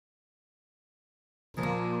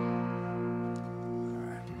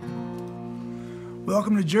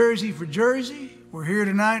Welcome to Jersey for Jersey. We're here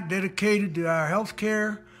tonight dedicated to our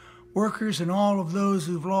healthcare workers and all of those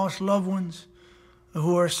who've lost loved ones,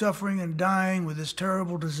 who are suffering and dying with this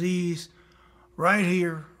terrible disease right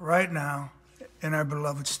here, right now, in our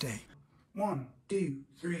beloved state. 1, 2,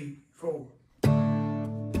 3, 4.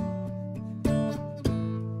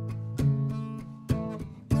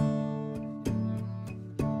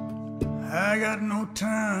 I got no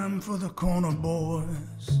time for the corner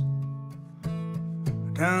boys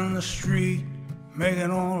down the street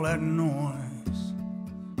making all that noise,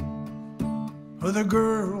 or the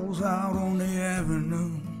girls out on the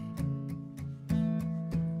avenue.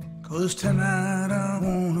 'Cause tonight I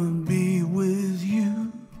wanna be with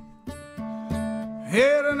you.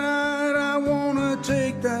 Yeah, tonight I wanna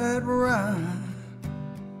take that ride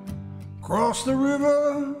across the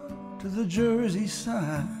river to the Jersey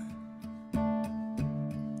side.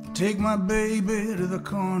 Take my baby to the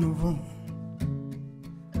carnival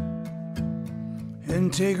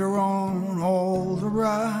and take her on all the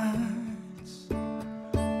rides.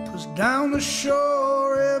 'Cause down the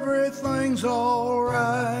shore everything's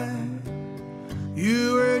alright.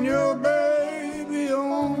 You and your baby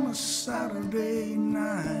on a Saturday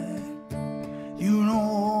night. You know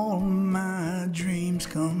all my dreams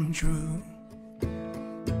come true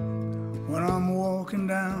when I'm walking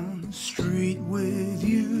down the street with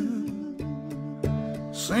you.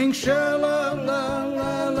 Sing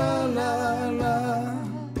sha-la-la-la-la-la-la,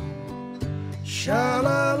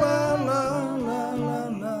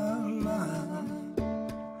 sha-la-la-la-la-la-la,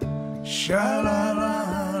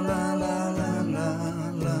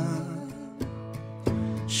 sha-la-la-la-la-la-la,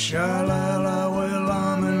 sha-la-la. Well,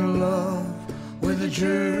 I'm in love with a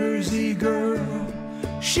Jersey girl.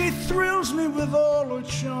 She thrills me with all her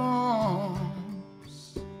charms.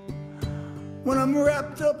 When I'm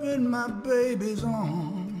wrapped up in my baby's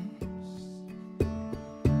arms,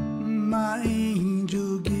 my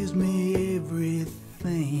angel gives me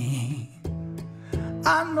everything.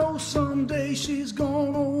 I know someday she's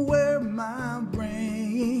gonna wear my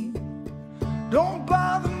ring. Don't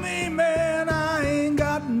bother me, man, I ain't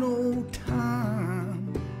got no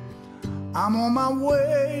time. I'm on my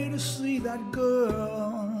way to see that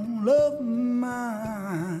girl of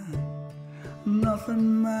mine.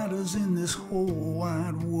 Nothing matters in this whole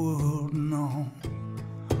wide world, no,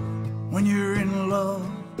 when you're in love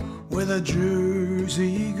with a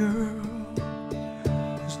Jersey girl.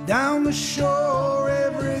 'Cause down the shore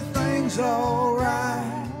everything's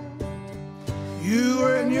alright. You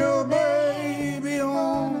and your baby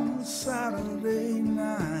on a Saturday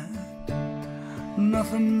night.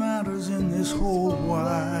 Nothing matters in this whole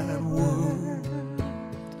wide world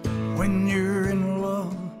when you're in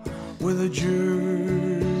love with a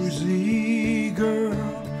Jersey girl.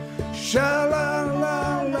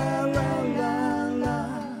 Sha-la-la-la-la-la-la,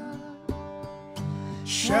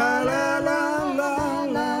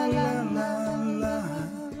 sha-la-la-la-la-la-la,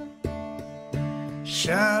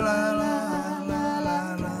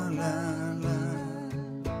 sha-la-la-la-la-la-la,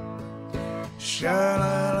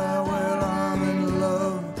 sha-la-la. Well, I'm in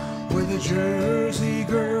love with a Jersey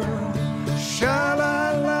girl.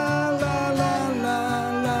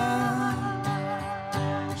 Sha-la-la-la-la-la,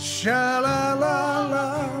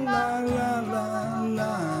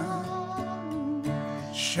 sha-la-la-la-la-la-la,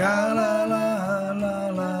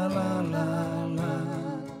 sha-la-la-la-la-la-la,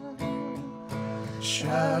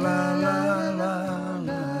 sha-la-la-la-la-la.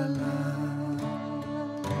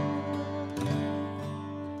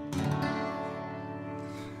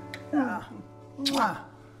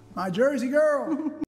 My Jersey girl.